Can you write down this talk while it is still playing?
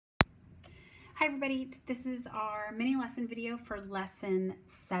Hi everybody, this is our mini lesson video for lesson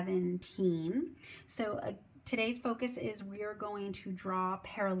 17. So today's focus is we are going to draw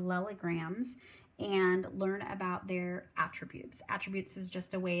parallelograms and learn about their attributes. Attributes is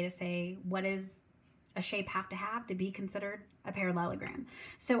just a way to say what does a shape have to be considered a parallelogram.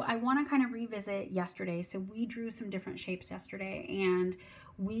 So I want to kind of revisit yesterday. So we drew some different shapes yesterday, and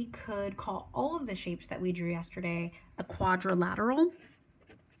we could call all of the shapes that we drew yesterday a quadrilateral.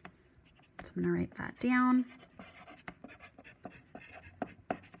 So I'm going to write that down.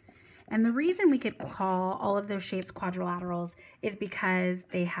 And the reason we could call all of those shapes quadrilaterals is because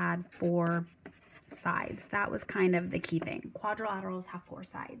they had 4 sides. That was kind of the key thing. Quadrilaterals have 4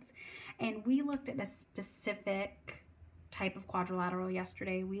 sides. And we looked at a specific type of quadrilateral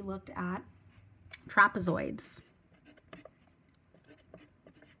yesterday. We looked at trapezoids.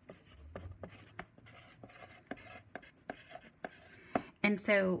 And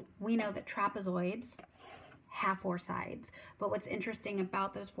so we know that trapezoids have 4 sides. But what's interesting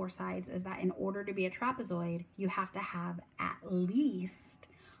about those 4 sides is that in order to be a trapezoid, you have to have at least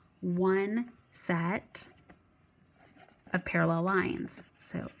one set of parallel lines.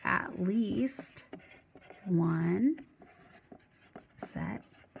 So at least one set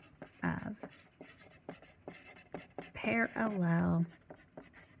of parallel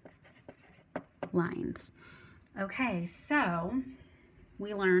lines. Okay, so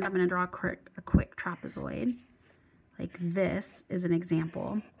we learned, I'm going to draw a quick trapezoid. Like this is an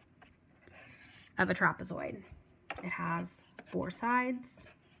example of a trapezoid. It has 4 sides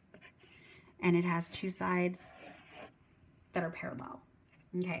and it has 2 sides that are parallel.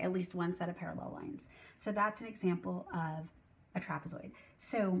 Okay, at least one set of parallel lines. So that's an example of a trapezoid.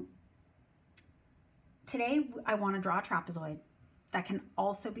 So today I want to draw a trapezoid that can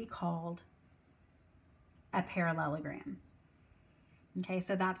also be called a parallelogram. Okay,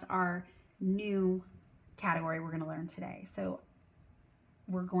 so that's our new category we're going to learn today. So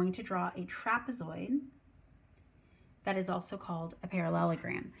we're going to draw a trapezoid that is also called a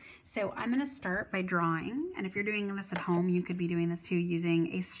parallelogram. So I'm going to start by drawing, and if you're doing this at home, you could be doing this too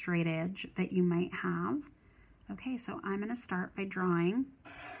using a straight edge that you might have. Okay, so I'm going to start by drawing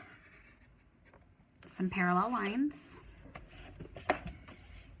some parallel lines.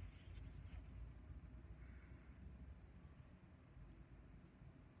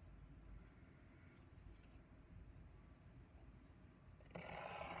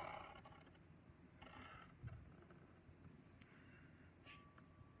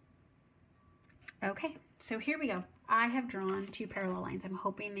 Okay, so here we go. I have drawn 2 parallel lines. I'm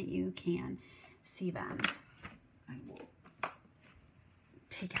hoping that you can see them. I will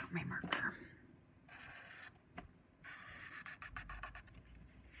take out my marker.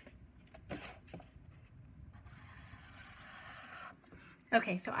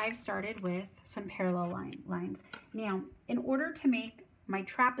 Okay, so I've started with some parallel lines. Now, in order to make my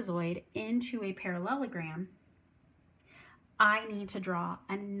trapezoid into a parallelogram, I need to draw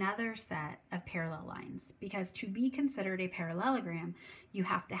another set of parallel lines, because to be considered a parallelogram, you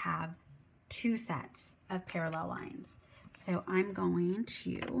have to have 2 sets of parallel lines. So I'm going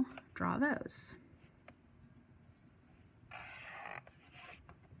to draw those.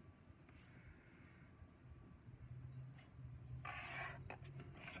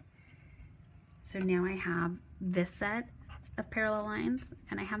 So now I have this set of parallel lines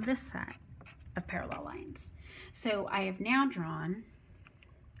and I have this set of parallel lines. So I have now drawn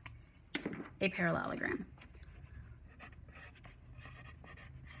a parallelogram.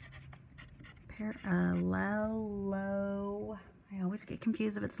 Parallelo, I always get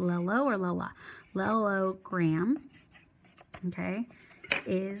confused if it's lelo or lola. Lelogram, okay,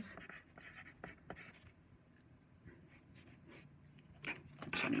 is,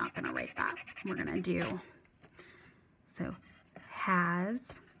 I'm not going to write that. We're going to do, so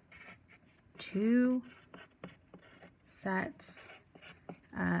has 2 sets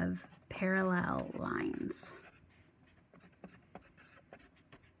of parallel lines.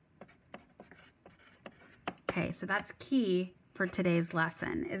 Okay, so that's key for today's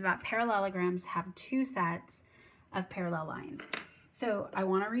lesson, is that parallelograms have 2 sets of parallel lines. So I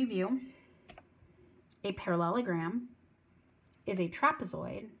want to review. A parallelogram is a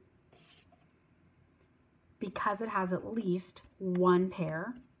trapezoid because it has at least one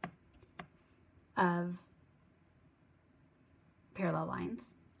pair of parallel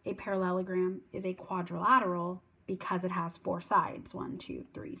lines. A parallelogram is a quadrilateral because it has 4 sides, 1, 2,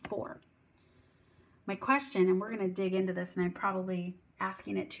 3, 4. My question, and we're going to dig into this, and I'm probably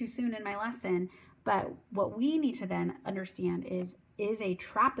asking it too soon in my lesson, but what we need to then understand is a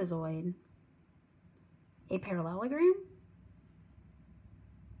trapezoid a parallelogram?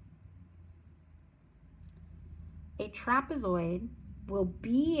 a trapezoid will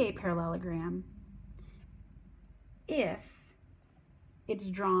be a parallelogram if it's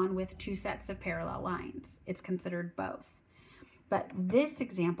drawn with two sets of parallel lines. It's considered both. But this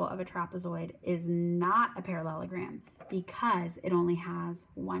example of a trapezoid is not a parallelogram because it only has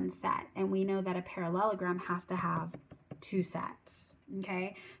one set. And we know that a parallelogram has to have two sets,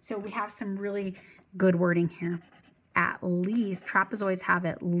 okay? So we have some really good wording here. At least, trapezoids have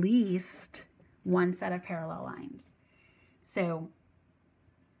at least one set of parallel lines. So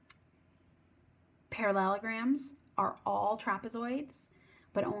parallelograms are all trapezoids,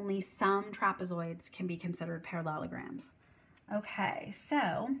 but only some trapezoids can be considered parallelograms. Okay,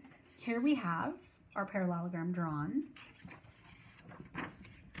 so here we have our parallelogram drawn.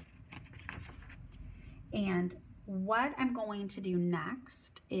 And what I'm going to do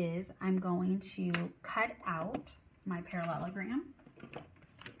next is I'm going to cut out my parallelogram.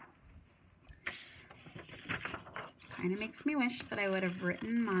 Kind of makes me wish that I would have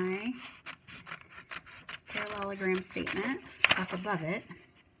written my parallelogram statement up above it.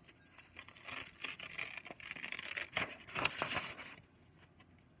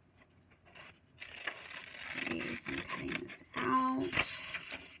 So I'm cutting this out.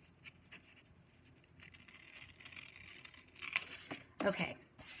 Okay.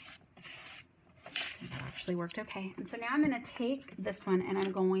 That actually worked okay. And so now I'm going to take this one and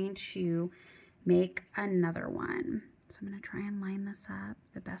I'm going to make another one. So I'm going to try and line this up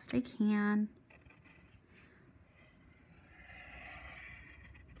the best I can.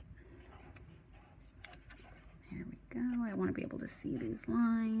 There we go. I want to be able to see these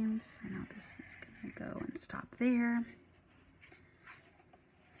lines. I know this is going to go and stop there.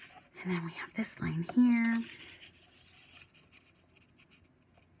 And then we have this line here.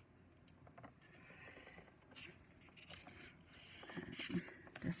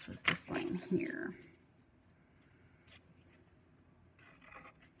 This was this line here.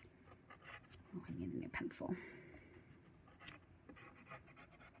 Oh, I need a new pencil.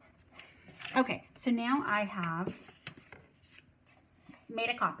 Okay, so now I have made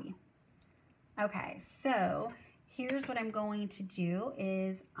a copy. Okay, so here's what I'm going to do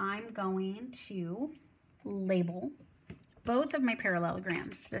is I'm going to label both of my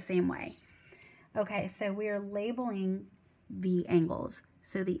parallelograms the same way. Okay, so we are labeling the angles.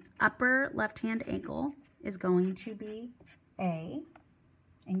 So the upper left-hand angle is going to be A,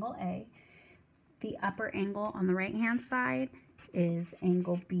 angle A. The upper angle on the right-hand side is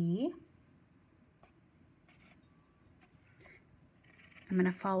angle B. I'm going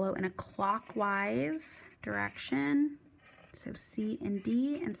to follow in a clockwise direction. So C and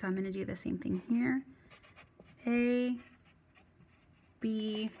D, and so I'm going to do the same thing here. A,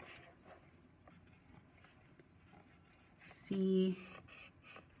 B, C,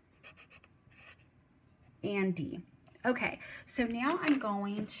 and D. Okay, so now I'm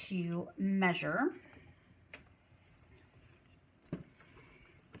going to measure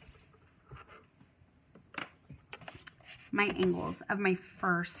my angles of my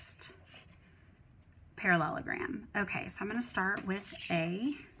first parallelogram. Okay, so I'm going to start with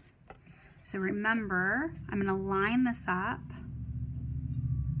A. So remember, I'm going to line this up.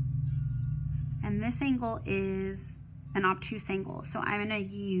 And this angle is an obtuse angle. So I'm going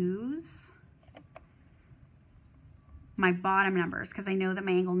to use my bottom numbers because I know that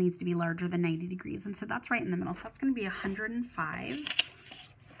my angle needs to be larger than 90 degrees. And so that's right in the middle. So that's going to be 105.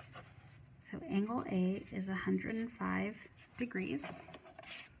 So angle A is 105 degrees.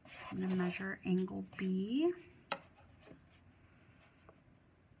 So I'm going to measure angle B.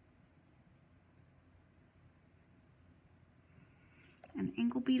 And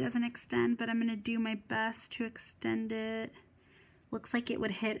angle B doesn't extend, but I'm going to do my best to extend it. Looks like it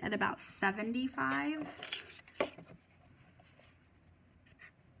would hit at about 75.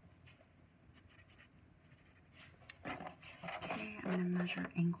 Okay, I'm going to measure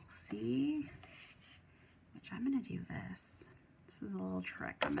angle C, which I'm going to do this. This is a little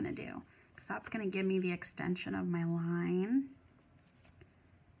trick I'm going to do, because that's going to give me the extension of my line.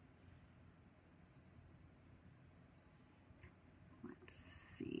 Let's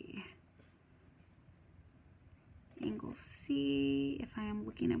see. Angle C, if I am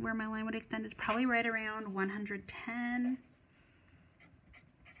looking at where my line would extend, is probably right around 110.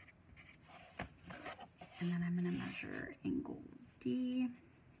 And then I'm going to measure angle D.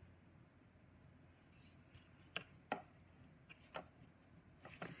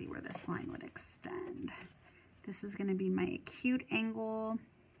 Let's see where this line would extend. This is going to be my acute angle.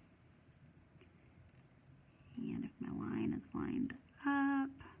 And if my line is lined up.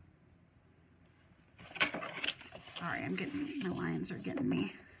 Sorry, my lines are getting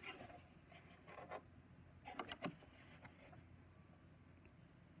me.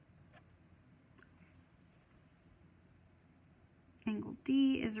 angle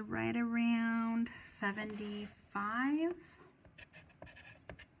D is right around 75.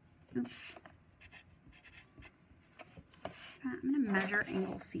 Oops. I'm going to measure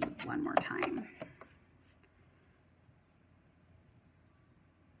angle C one more time.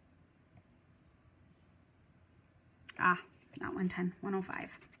 Ah, not 110,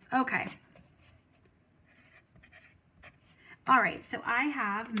 105. Okay. All right, so I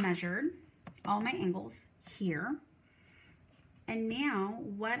have measured all my angles here. And now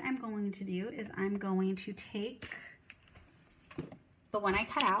what I'm going to do is I'm going to take the one I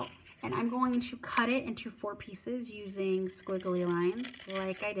cut out and I'm going to cut it into 4 pieces using squiggly lines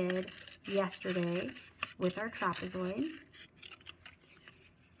like I did yesterday with our trapezoid.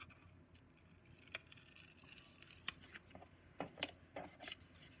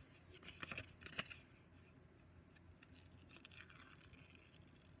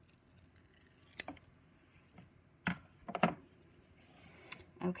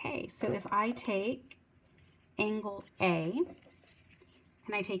 Okay, so if I take angle A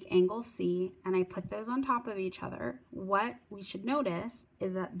and I take angle C and I put those on top of each other, what we should notice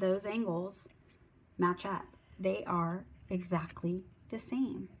is that those angles match up. They are exactly the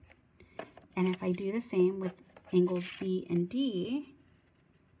same. And if I do the same with angles B and D,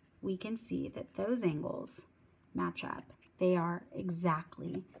 we can see that those angles match up. They are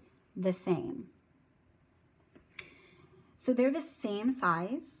exactly the same. So they're the same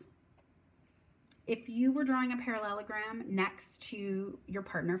size. If you were drawing a parallelogram next to your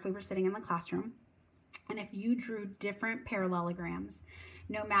partner, if we were sitting in the classroom, and if you drew different parallelograms,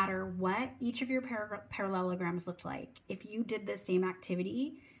 no matter what each of your parallelograms looked like, if you did the same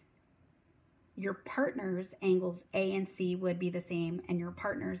activity, your partner's angles A and C would be the same, and your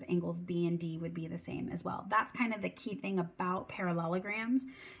partner's angles B and D would be the same as well. That's kind of the key thing about parallelograms,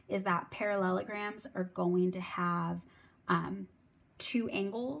 is that parallelograms are going to have 2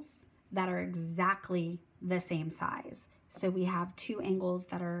 angles that are exactly the same size. So we have 2 angles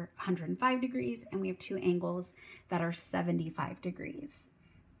that are 105 degrees and we have 2 angles that are 75 degrees.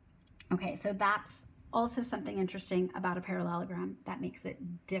 Okay, so that's also something interesting about a parallelogram that makes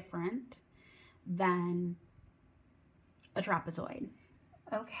it different than a trapezoid.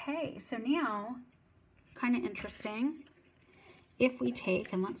 Okay, so now, kind of interesting, if we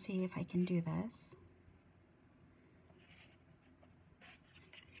take, and let's see if I can do this.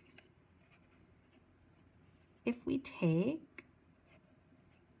 If we take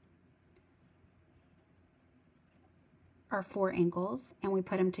our 4 angles and we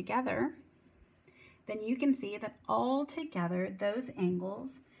put them together, then you can see that all together those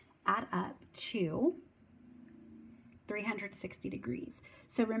angles add up to 360 degrees.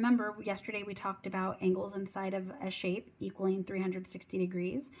 So remember, yesterday we talked about angles inside of a shape equaling 360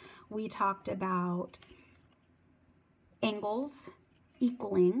 degrees. We talked about angles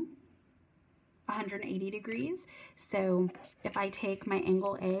equaling 180 degrees. So if I take my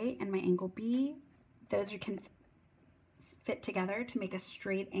angle A and my angle B, those can fit together to make a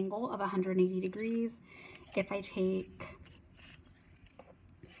straight angle of 180 degrees. If I take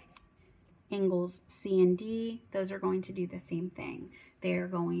angles C and D, those are going to do the same thing. They're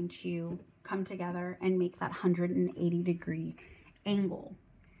going to come together and make that 180 degree angle.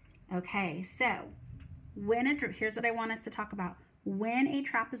 Okay, so here's what I want us to talk about. When a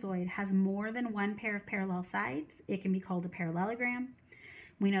trapezoid has more than one pair of parallel sides, it can be called a parallelogram.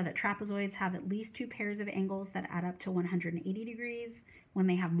 We know that trapezoids have at least 2 pairs of angles that add up to 180 degrees. When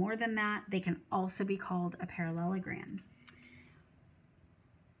they have more than that, they can also be called a parallelogram.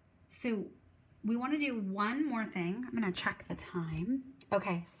 So we want to do one more thing. I'm going to check the time.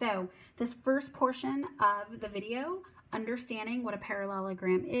 Okay, so this first portion of the video, understanding what a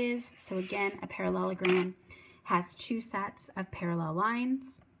parallelogram is. So again, a parallelogram has 2 sets of parallel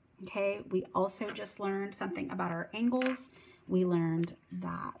lines. Okay, we also just learned something about our angles. We learned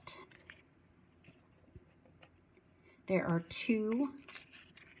that there are 2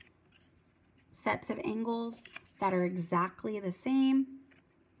 sets of angles that are exactly the same.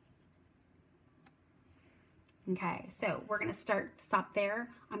 Okay, so we're going to stop there.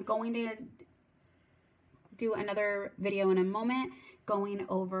 I'm going to do another video in a moment going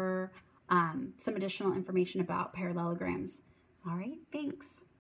over some additional information about parallelograms. All right, thanks.